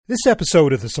This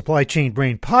episode of the Supply Chain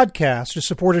Brain podcast is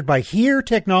supported by Here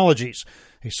Technologies,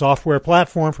 a software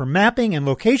platform for mapping and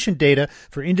location data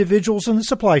for individuals in the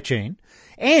supply chain,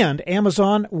 and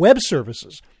Amazon Web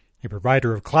Services, a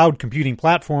provider of cloud computing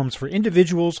platforms for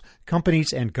individuals,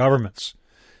 companies, and governments.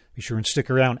 Be sure and stick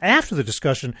around after the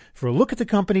discussion for a look at the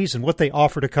companies and what they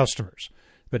offer to customers.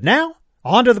 But now,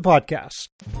 on to the podcast.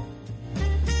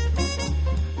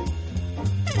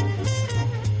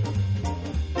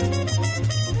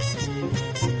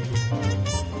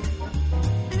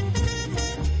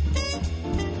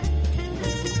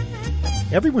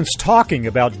 Everyone's talking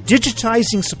about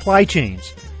digitizing supply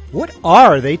chains. What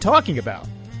are they talking about?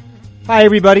 Hi,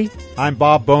 everybody. I'm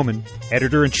Bob Bowman,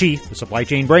 Editor-in-Chief of Supply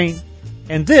Chain Brain,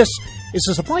 and this is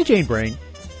the Supply Chain Brain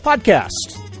podcast.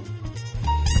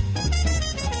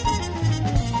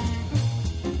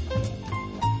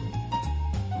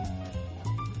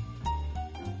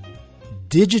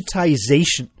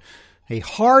 Digitization, a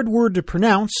hard word to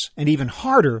pronounce and even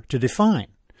harder to define.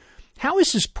 How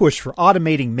is this push for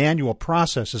automating manual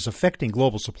processes affecting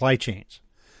global supply chains?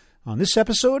 On this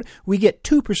episode, we get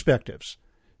two perspectives.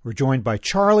 We're joined by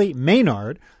Charlie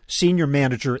Maynard, Senior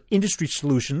Manager, Industry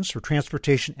Solutions for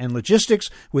Transportation and Logistics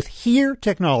with Here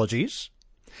Technologies,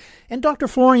 and Dr.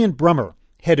 Florian Brummer,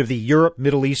 Head of the Europe,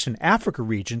 Middle East, and Africa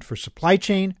region for Supply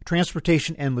Chain,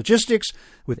 Transportation, and Logistics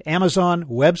with Amazon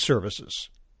Web Services.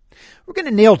 We're going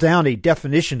to nail down a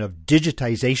definition of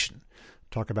digitization,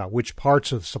 talk about which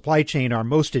parts of the supply chain are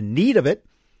most in need of it,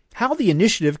 how the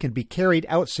initiative can be carried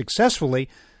out successfully,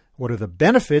 what are the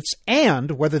benefits,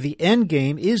 and whether the end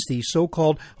game is the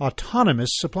so-called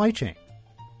autonomous supply chain.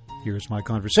 Here's my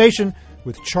conversation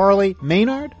with Charlie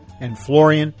Maynard and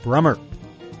Florian Brummer.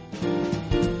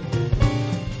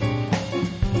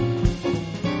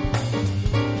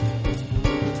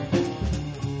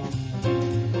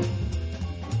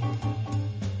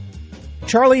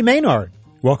 Charlie Maynard,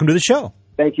 welcome to the show.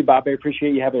 Thank you, Bob. I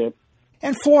appreciate you having it.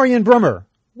 And Florian Brummer,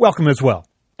 welcome as well.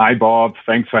 Hi, Bob.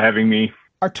 Thanks for having me.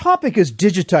 Our topic is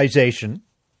digitization,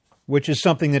 which is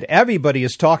something that everybody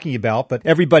is talking about, but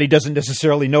everybody doesn't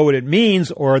necessarily know what it means,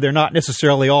 or they're not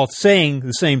necessarily all saying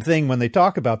the same thing when they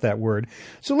talk about that word.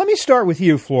 So let me start with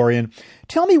you, Florian.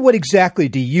 Tell me, what exactly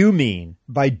do you mean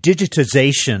by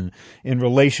digitization in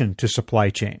relation to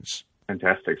supply chains?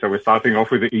 Fantastic. So we're starting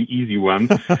off with the easy one.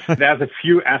 There's a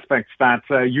few aspects that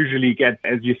usually get,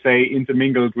 as you say,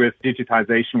 intermingled with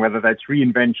digitization, whether that's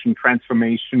reinvention,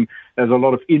 transformation. There's a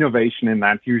lot of innovation in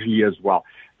that usually as well.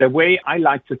 The way I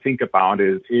like to think about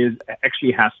it is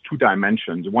actually has two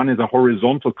dimensions. One is a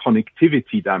horizontal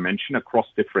connectivity dimension across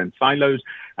different silos,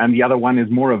 and the other one is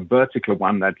more a vertical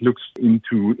one that looks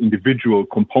into individual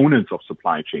components of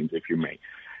supply chains, if you may.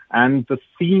 And the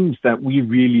themes that we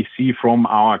really see from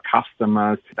our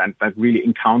customers that really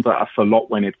encounter us a lot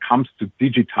when it comes to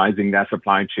digitizing their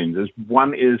supply chains is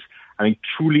one is, I think,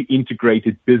 truly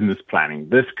integrated business planning.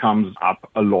 This comes up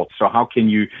a lot. So how can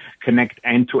you connect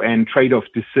end-to-end trade-off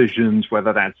decisions,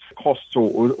 whether that's costs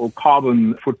or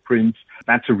carbon footprints?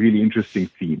 That's a really interesting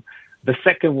theme. The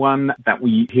second one that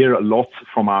we hear a lot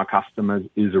from our customers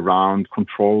is around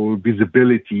control,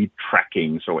 visibility,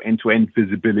 tracking. So end-to-end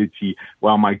visibility,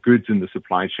 well, my goods in the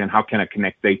supply chain, how can I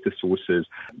connect data sources?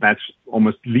 That's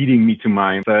almost leading me to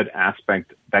my third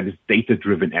aspect, that is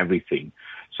data-driven everything.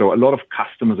 So a lot of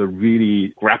customers are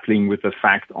really grappling with the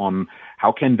fact on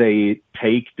how can they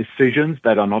take decisions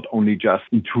that are not only just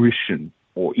intuition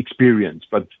or experience,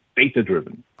 but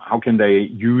data-driven. How can they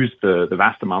use the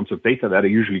vast amounts of data that are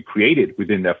usually created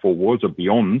within their four walls or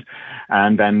beyond,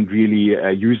 and then really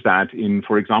use that in,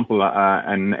 for example,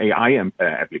 an AI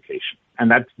application.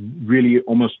 And that really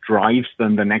almost drives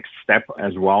then the next step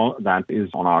as well that is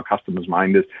on our customers'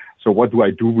 mind is, so what do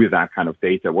I do with that kind of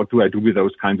data? What do I do with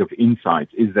those kinds of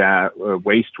insights? Is there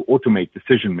ways to automate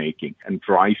decision-making and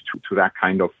drive to that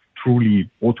kind of truly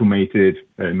automated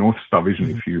North Star vision,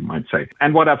 if you might say.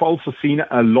 And what I've also seen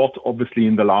a lot, obviously,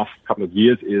 in the last couple of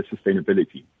years is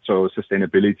sustainability. So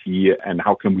sustainability and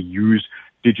how can we use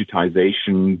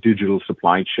digitization, digital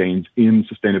supply chains in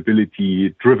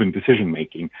sustainability-driven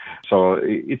decision-making. So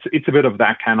it's a bit of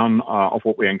that canon of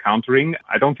what we're encountering.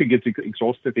 I don't think it's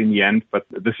exhausted in the end, but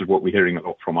this is what we're hearing a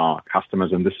lot from our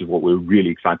customers, and this is what we're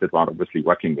really excited about, obviously,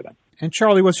 working with them. And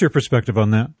Charlie, what's your perspective on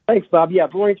that? Thanks, Bob. Yeah,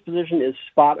 Florian's position is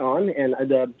spot on, and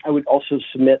I would also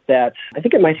submit that I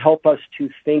think it might help us to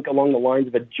think along the lines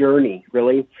of a journey,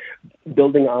 really,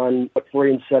 building on what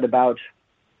Florian said about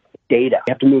data.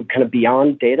 You have to move kind of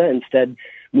beyond data, instead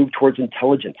move towards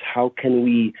intelligence? How can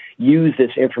we use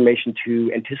this information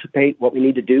to anticipate what we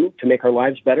need to do to make our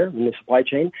lives better in the supply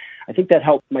chain? I think that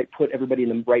might put everybody in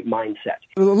the right mindset.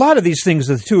 A lot of these things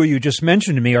that the two of you just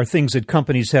mentioned to me are things that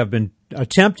companies have been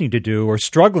attempting to do or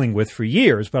struggling with for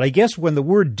years. But I guess when the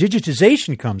word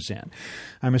digitization comes in,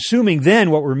 I'm assuming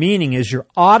then what we're meaning is you're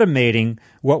automating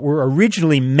what were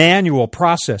originally manual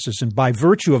processes. And by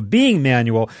virtue of being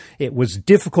manual, it was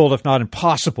difficult, if not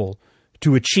impossible,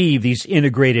 to achieve these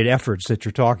integrated efforts that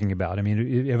you're talking about. I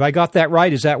mean, have I got that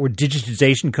right? Is that where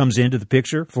digitization comes into the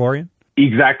picture, Florian?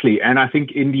 Exactly. And I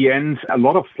think in the end, a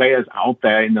lot of players out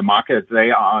there in the market, they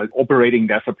are operating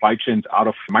their supply chains out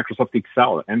of Microsoft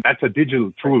Excel. And that's a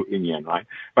digital tool in the end, right?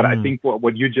 But I think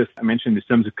what you just mentioned in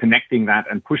terms of connecting that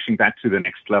and pushing that to the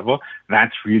next level,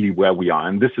 that's really where we are.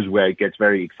 And this is where it gets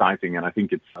very exciting. And I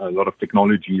think it's a lot of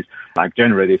technologies like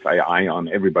generative AI on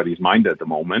everybody's mind at the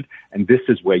moment. And this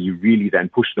is where you really then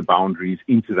push the boundaries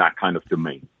into that kind of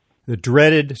domain. The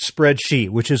dreaded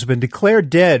spreadsheet, which has been declared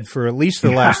dead for at least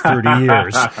the last 30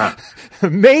 years.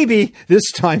 Maybe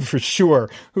this time for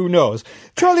sure. Who knows?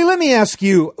 Charlie, let me ask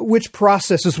you, which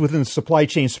processes within the supply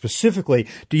chain specifically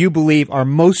do you believe are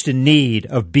most in need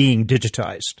of being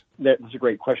digitized? That's a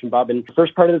great question, Bob. And the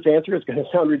first part of this answer is going to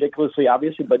sound ridiculously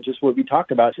obvious, but just what we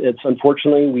talked about, it's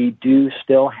unfortunately we do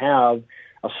still have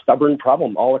a stubborn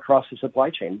problem all across the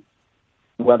supply chain.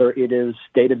 Whether it is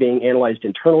data being analyzed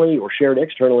internally or shared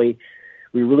externally,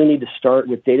 we really need to start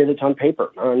with data that's on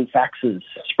paper, on faxes,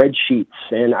 spreadsheets,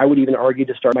 and I would even argue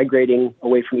to start migrating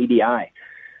away from EDI.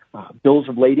 Bills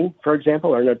of lading, for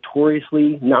example, are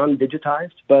notoriously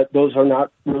non-digitized, but those are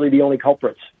not really the only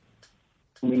culprits.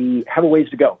 We have a ways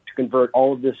to go to convert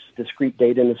all of this discrete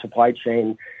data in the supply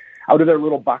chain out of their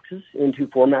little boxes into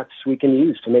formats we can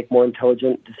use to make more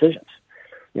intelligent decisions.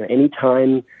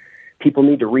 Anytime people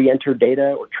need to re-enter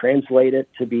data or translate it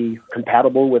to be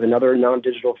compatible with another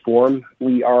non-digital form,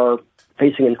 we are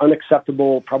facing an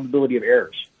unacceptable probability of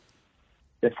errors.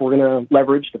 If we're going to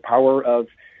leverage the power of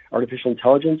artificial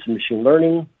intelligence and machine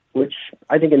learning, which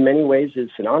I think in many ways is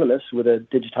synonymous with a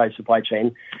digitized supply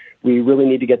chain, we really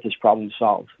need to get this problem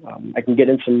solved. I can get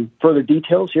in some further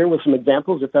details here with some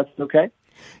examples, if that's okay.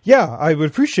 Yeah, I would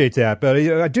appreciate that. But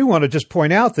I do want to just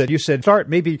point out that you said start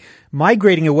maybe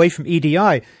migrating away from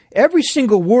EDI. Every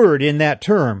single word in that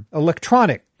term,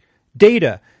 electronic,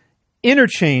 data,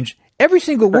 interchange, every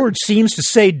single word seems to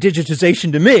say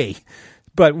digitization to me.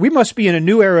 But we must be in a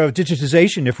new era of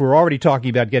digitization if we're already talking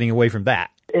about getting away from that.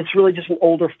 It's really just an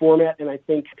older format, and I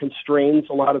think constrains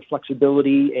a lot of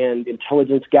flexibility and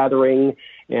intelligence gathering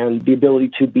and the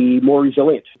ability to be more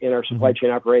resilient in our supply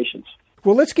chain operations.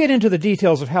 Well, let's get into the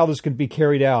details of how this can be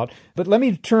carried out. But let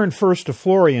me turn first to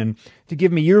Florian to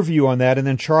give me your view on that. And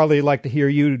then, Charlie, I'd like to hear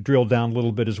you drill down a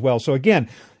little bit as well. So again,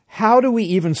 how do we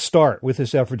even start with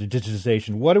this effort to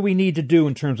digitization? What do we need to do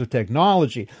in terms of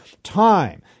technology,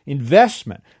 time,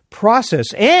 investment,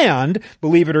 process, and,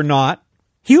 believe it or not,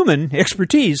 human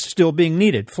expertise still being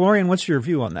needed? Florian, what's your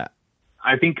view on that?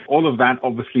 I think all of that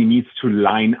obviously needs to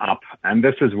line up. And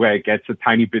this is where it gets a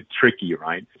tiny bit tricky,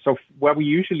 right? So where we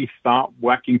usually start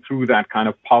working through that kind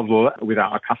of puzzle with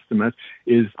our customers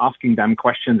is asking them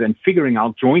questions and figuring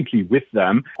out jointly with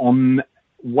them on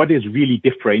what is really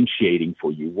differentiating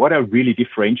for you? What are really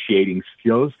differentiating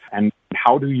skills? And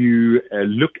how do you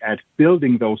look at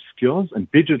building those skills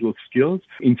and digital skills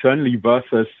internally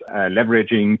versus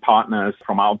leveraging partners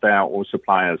from out there or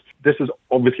suppliers? This is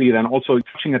obviously then also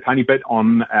touching a tiny bit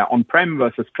on on-prem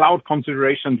versus cloud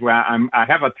considerations where I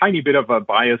have a tiny bit of a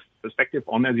biased perspective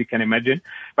on, as you can imagine.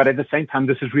 But at the same time,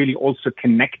 this is really also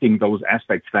connecting those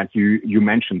aspects that you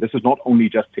mentioned. This is not only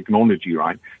just technology,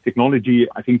 right? Technology,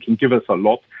 I think, can give us a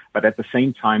lot. But at the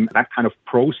same time, that kind of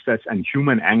process and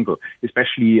human angle,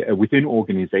 especially within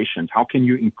organizations, how can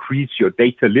you increase your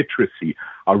data literacy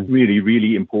are really,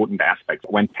 really important aspects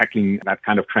when tackling that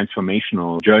kind of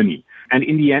transformational journey. And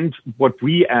in the end, what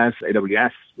we as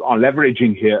AWS are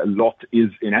leveraging here a lot is,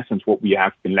 in essence, what we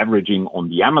have been leveraging on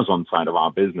the Amazon side of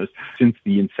our business since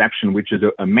the inception, which is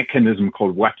a mechanism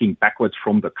called working backwards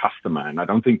from the customer. And I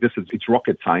don't think it's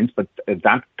rocket science, but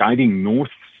that guiding North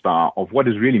Star of what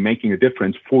is really making a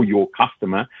difference for your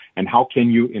customer and how can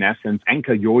you, in essence,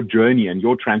 anchor your journey and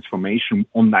your transformation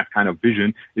on that kind of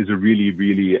vision is a really,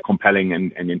 really compelling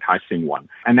and enticing one.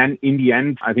 And then in the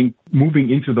end, I think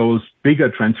moving into those bigger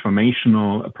transformations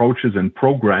traditional approaches and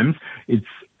programs. It's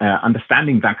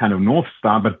understanding that kind of North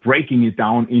Star, but breaking it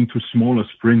down into smaller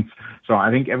sprints. So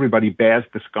I think everybody bears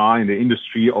the scar in the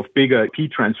industry of bigger P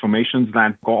transformations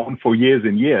that go on for years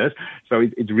and years. So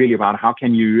it's really about how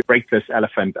can you break this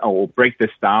elephant or break this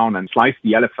down and slice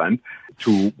the elephant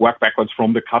to work backwards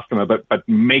from the customer, but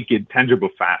make it tangible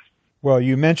fast. Well,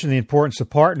 you mentioned the importance of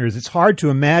partners. It's hard to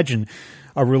imagine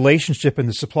a relationship in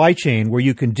the supply chain where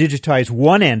you can digitize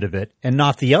one end of it and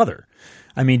not the other.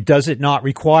 I mean, does it not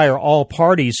require all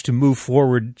parties to move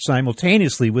forward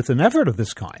simultaneously with an effort of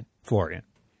this kind, Florian?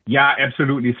 Yeah,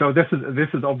 absolutely. So this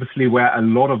is obviously where a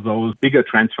lot of those bigger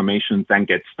transformations then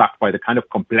get stuck by the kind of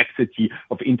complexity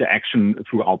of interaction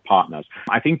through our partners.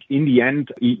 I think in the end,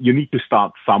 you need to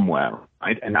start somewhere,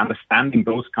 right? And understanding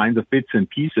those kinds of bits and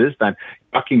pieces that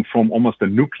bucking from almost a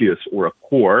nucleus or a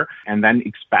core and then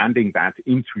expanding that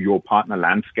into your partner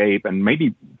landscape, and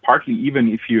maybe partly even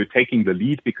if you're taking the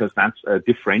lead because that's a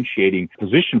differentiating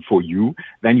position for you,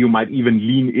 then you might even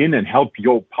lean in and help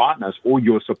your partners or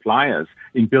your suppliers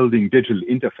in building digital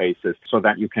interfaces so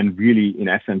that you can really, in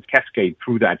essence, cascade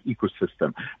through that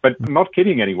ecosystem. But not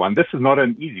kidding anyone, this is not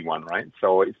an easy one, right?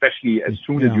 So especially as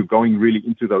soon as you're going really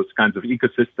into those kinds of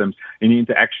ecosystems and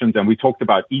interactions, and we talked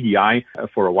about EDI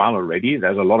for a while already,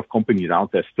 there's a lot of companies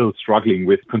out there still struggling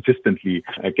with consistently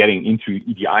getting into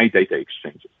EDI data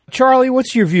exchanges. Charlie,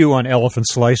 what's your view on elephant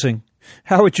slicing?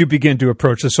 How would you begin to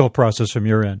approach this whole process from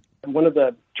your end? One of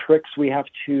the tricks we have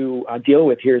to deal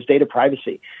with here is data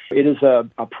privacy. It is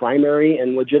a primary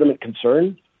and legitimate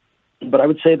concern, but I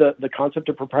would say the concept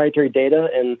of proprietary data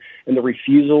and the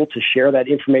refusal to share that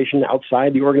information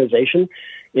outside the organization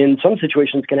in some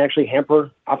situations can actually hamper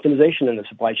optimization in the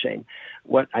supply chain.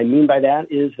 What I mean by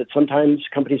that is that sometimes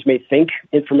companies may think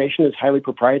information is highly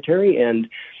proprietary and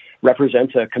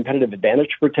represents a competitive advantage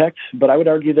to protect, but I would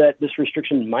argue that this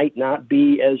restriction might not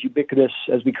be as ubiquitous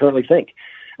as we currently think.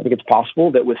 I think it's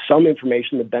possible that with some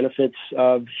information, the benefits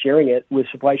of sharing it with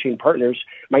supply chain partners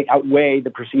might outweigh the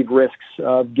perceived risks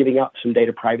of giving up some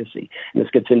data privacy. And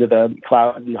this gets into the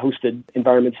cloud and hosted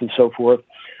environments and so forth.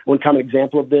 One common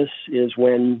example of this is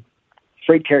when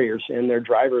freight carriers and their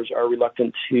drivers are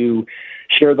reluctant to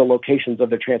share the locations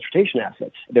of their transportation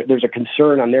assets. There's a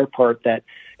concern on their part that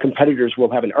competitors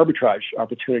will have an arbitrage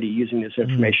opportunity using this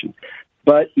information.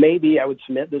 But maybe I would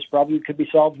submit this problem could be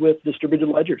solved with distributed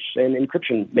ledgers and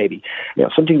encryption, maybe.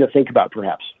 Something to think about,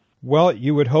 perhaps. Well,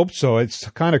 you would hope so. It's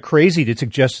kind of crazy to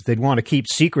suggest that they'd want to keep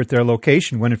secret their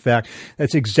location when, in fact,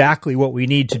 that's exactly what we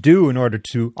need to do in order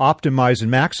to optimize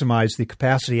and maximize the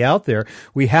capacity out there.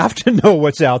 We have to know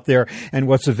what's out there and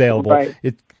what's available. Right.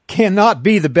 It cannot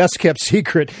be the best kept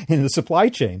secret in the supply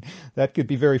chain. That could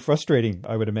be very frustrating,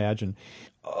 I would imagine.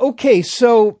 Okay,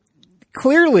 so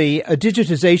clearly a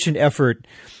digitization effort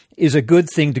is a good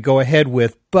thing to go ahead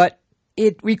with, but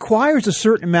it requires a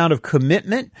certain amount of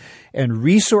commitment and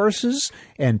resources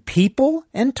and people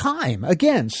and time.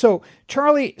 Again, so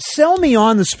Charlie, sell me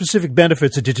on the specific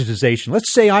benefits of digitization.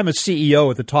 Let's say I'm a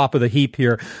CEO at the top of the heap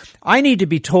here. I need to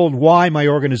be told why my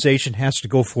organization has to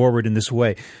go forward in this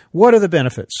way. What are the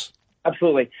benefits?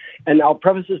 Absolutely. And I'll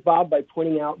preface this, Bob, by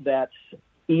pointing out that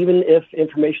even if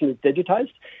information is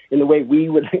digitized in the way we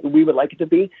would like it to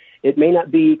be, it may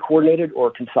not be coordinated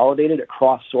or consolidated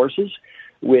across sources,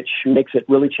 which makes it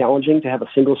really challenging to have a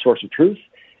single source of truth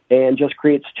and just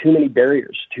creates too many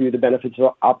barriers to the benefits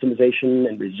of optimization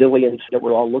and resilience that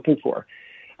we're all looking for.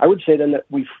 I would say then that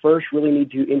we first really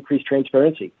need to increase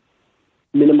transparency,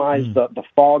 minimize the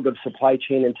fog of supply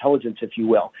chain intelligence, if you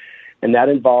will. And that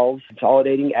involves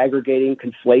consolidating, aggregating,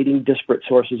 conflating disparate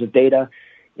sources of data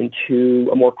into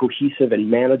a more cohesive and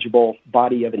manageable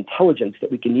body of intelligence that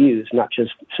we can use, not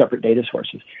just separate data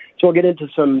sources. So I'll get into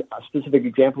some specific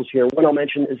examples here. One I'll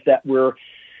mention is that we're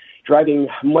driving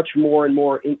much more and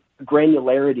more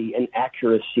granularity and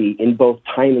accuracy in both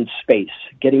time and space,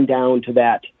 getting down to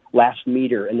that last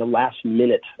meter and the last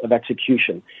minute of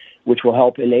execution, which will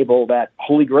help enable that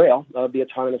holy grail of the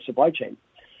autonomous supply chain.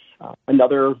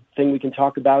 Another thing we can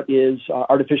talk about is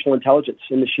artificial intelligence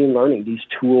and machine learning. These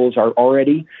tools are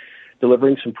already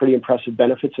delivering some pretty impressive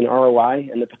benefits in ROI,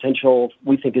 and the potential,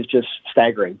 we think, is just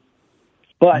staggering.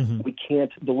 But we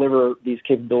can't deliver these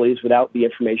capabilities without the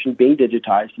information being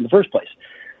digitized in the first place.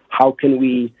 How can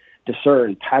we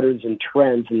discern patterns and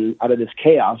trends out of this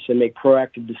chaos and make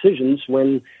proactive decisions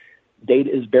when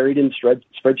data is buried in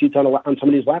spreadsheets on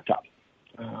somebody's laptop?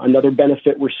 Another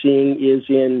benefit we're seeing is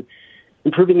in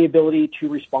improving the ability to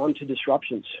respond to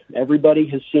disruptions. Everybody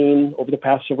has seen over the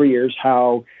past several years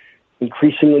how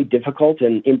increasingly difficult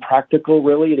and impractical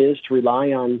really it is to rely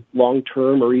on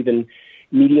long-term or even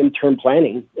medium-term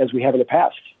planning as we have in the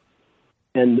past.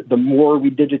 And the more we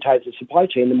digitize the supply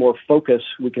chain, the more focus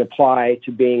we can apply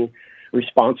to being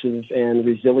responsive and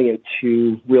resilient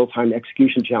to real-time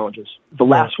execution challenges. The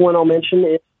last one I'll mention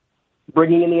is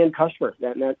bringing in the end customer.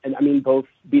 And I mean both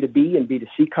B2B and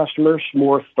B2C customers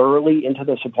more thoroughly into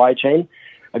the supply chain.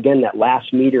 Again, that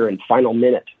last meter and final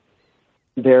minute.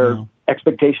 Their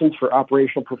expectations for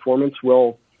operational performance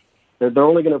they're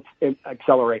only going to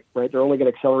accelerate, right? They're only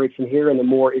going to accelerate from here, and the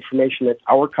more information that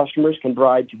our customers can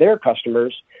provide to their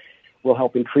customers will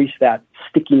help increase that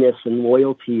stickiness and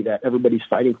loyalty that everybody's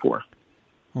fighting for.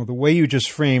 Well, the way you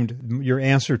just framed your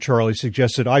answer, Charlie,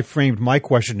 suggested I framed my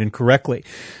question incorrectly.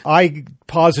 I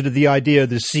posited the idea of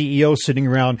the CEO sitting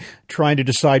around trying to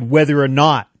decide whether or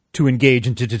not to engage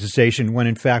in digitization, when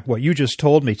in fact what you just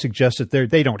told me suggests that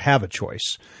they don't have a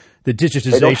choice. The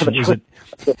digitization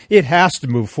it has to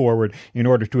move forward in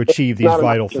order to achieve these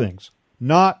vital things.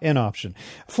 Not an option.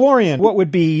 Florian, what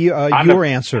would be your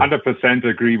answer? 100%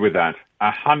 agree with that.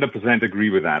 100%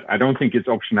 agree with that. I don't think it's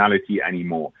optionality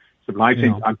anymore. Supply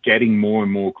chains are getting more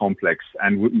and more complex,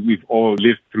 and we've all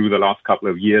lived through the last couple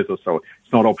of years or so.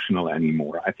 It's not optional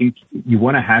anymore. I think you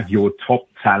want to have your top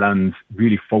talent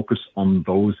really focus on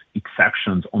those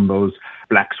exceptions, on those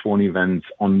black swan events,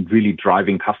 on really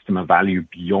driving customer value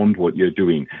beyond what you're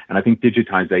doing. And I think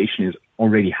digitization is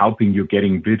already helping you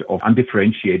getting rid of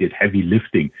undifferentiated heavy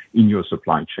lifting in your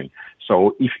supply chain.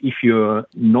 So if you're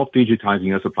not digitizing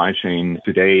your supply chain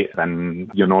today, then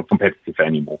you're not competitive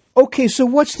anymore. Okay, so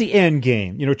what's the end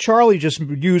game? Charlie just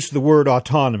used the word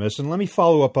autonomous, and let me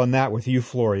follow up on that with you,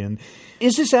 Florian.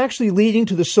 Is this actually leading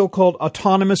to the so-called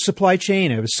autonomous supply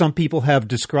chain? As some people have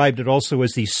described it also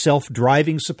as the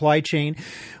self-driving supply chain,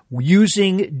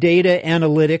 using data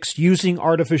analytics, using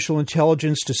artificial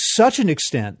intelligence to such an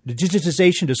extent, the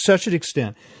digitization to such an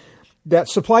extent, that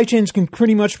supply chains can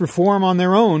pretty much perform on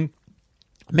their own,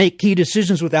 make key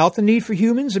decisions without the need for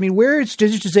humans? I mean, where is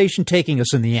digitization taking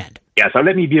us in the end? Yeah, so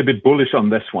let me be a bit bullish on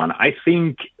this one. I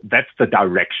think that's the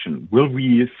direction. Will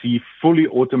we see fully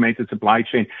automated supply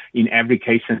chain in every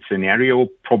case and scenario?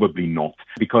 Probably not.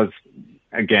 Because,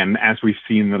 again, as we've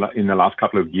seen in the last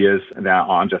couple of years, there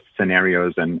are just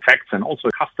scenarios and facts, and also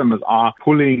customers are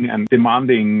pulling and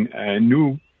demanding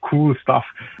new cool stuff.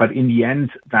 But in the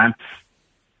end, that's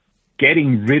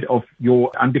getting rid of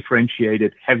your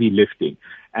undifferentiated heavy lifting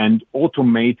and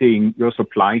automating your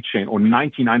supply chain, or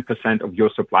 99% of your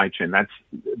supply chain. That's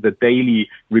the daily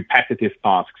repetitive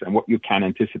tasks and what you can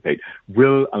anticipate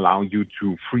will allow you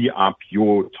to free up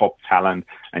your top talent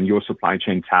and your supply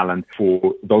chain talent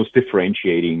for those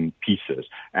differentiating pieces.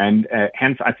 And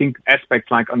hence, I think aspects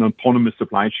like an autonomous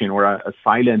supply chain or a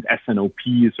silent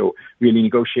SNOP, so really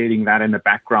negotiating that in the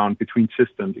background between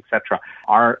systems, etc.,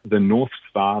 are the North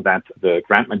Star that the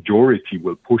grand majority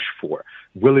will push for.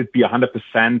 Will it be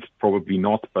 100%? Probably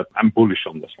not, but I'm bullish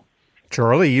on this one.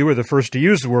 Charlie, you were the first to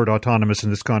use the word autonomous in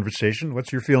this conversation.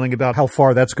 What's your feeling about how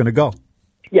far that's going to go?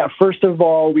 Yeah, first of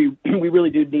all, we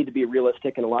really do need to be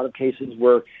realistic. In a lot of cases,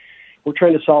 we're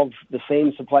trying to solve the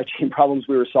same supply chain problems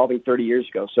we were solving 30 years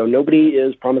ago. So nobody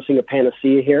is promising a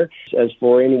panacea here, as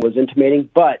Florian was intimating,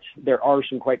 but there are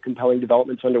some quite compelling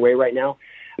developments underway right now.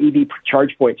 EV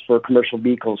charge points for commercial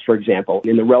vehicles, for example.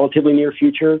 In the relatively near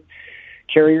future,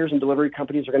 carriers and delivery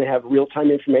companies are going to have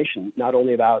real-time information, not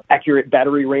only about accurate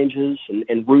battery ranges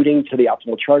and routing to the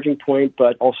optimal charging point,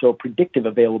 but also predictive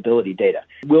availability data.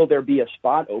 Will there be a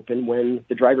spot open when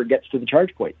the driver gets to the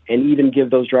charge point, and even give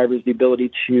those drivers the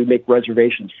ability to make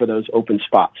reservations for those open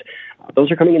spots? Those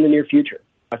are coming in the near future.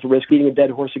 At the risk of beating a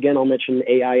dead horse again, I'll mention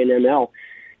AI and ML.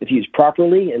 If used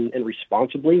properly and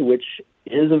responsibly, which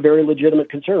is a very legitimate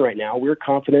concern right now, we're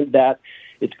confident that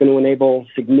it's going to enable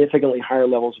significantly higher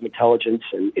levels of intelligence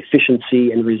and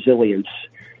efficiency and resilience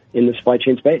in the supply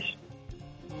chain space.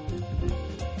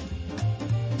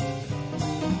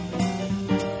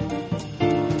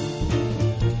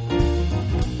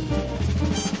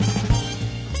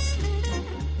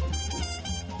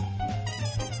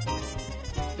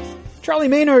 Charlie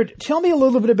Maynard, tell me a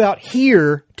little bit about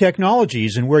HERE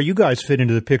Technologies and where you guys fit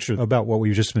into the picture about what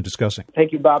we've just been discussing.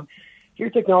 Thank you, Bob. HERE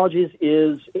Technologies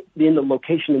is in the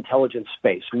location intelligence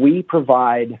space. We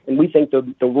provide, and we think,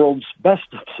 the world's best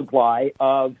supply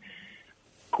of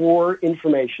core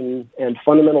information and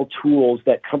fundamental tools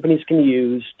that companies can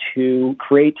use to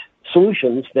create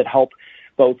solutions that help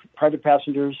both private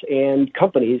passengers and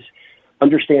companies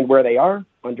understand where they are,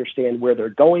 understand where they're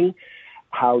going,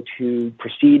 how to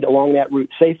proceed along that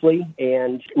route safely,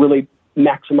 and really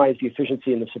maximize the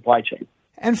efficiency in the supply chain.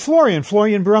 And Florian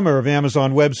Brummer of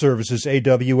Amazon Web Services,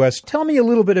 AWS. Tell me a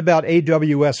little bit about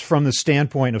AWS from the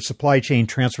standpoint of supply chain,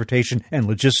 transportation, and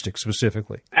logistics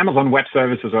specifically. Amazon Web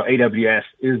Services, or AWS,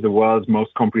 is the world's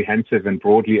most comprehensive and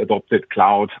broadly adopted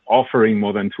cloud, offering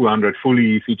more than 200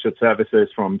 fully featured services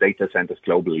from data centers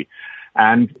globally.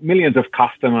 And millions of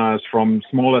customers, from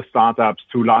smaller startups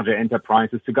to larger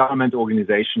enterprises to government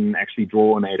organizations, actually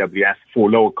draw on AWS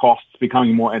for lower costs,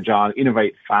 becoming more agile,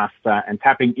 innovate faster, and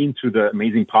tapping into the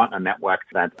amazing partner network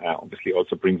that obviously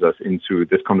also brings us into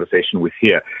this conversation with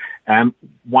here.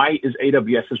 Why is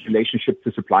AWS's relationship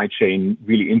to supply chain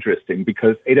really interesting?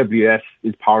 Because AWS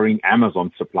is powering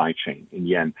Amazon's supply chain in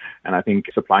the end. And I think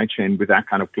supply chain with that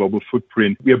kind of global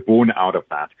footprint, we are born out of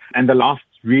that. And the last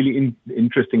really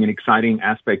interesting and exciting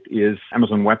aspect is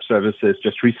Amazon Web Services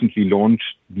just recently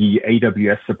launched the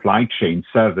AWS supply chain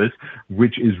service,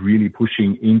 which is really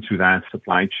pushing into that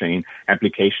supply chain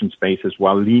application space as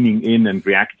well, leaning in and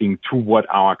reacting to what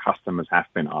our customers have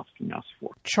been asking us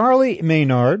for. Charlie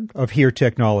Maynard of Here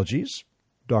Technologies,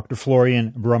 Dr.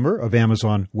 Florian Brummer of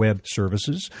Amazon Web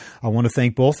Services. I want to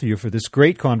thank both of you for this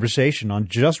great conversation on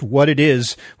just what it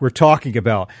is we're talking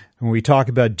about when we talk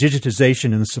about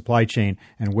digitization in the supply chain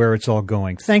and where it's all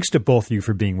going. Thanks to both of you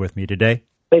for being with me today.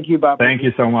 Thank you, Bob. Thank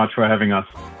you so much for having us.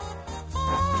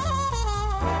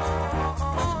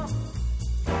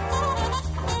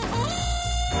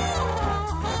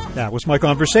 That was my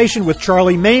conversation with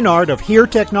Charlie Maynard of Here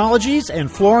Technologies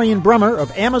and Florian Brummer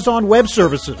of Amazon Web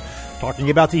Services, talking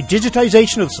about the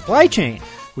digitization of the supply chain.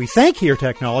 We thank Here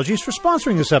Technologies for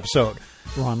sponsoring this episode.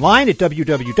 We're online at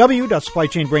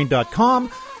www.supplychainbrain.com,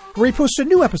 where we post a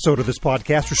new episode of this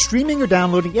podcast for streaming or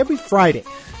downloading every Friday.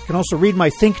 You can also read my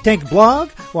Think Tank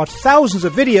blog, watch thousands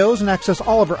of videos, and access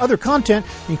all of our other content,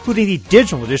 including the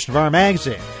digital edition of our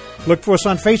magazine. Look for us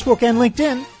on Facebook and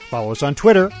LinkedIn. Follow us on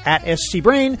Twitter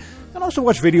 @SCBrain, and also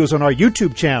watch videos on our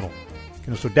YouTube channel. You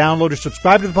can also download or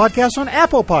subscribe to the podcast on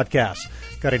Apple Podcasts.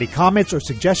 Got any comments or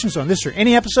suggestions on this or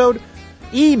any episode?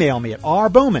 Email me at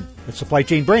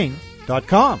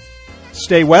rbowman@supplychainbrain.com.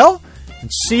 Stay well,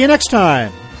 and see you next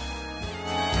time.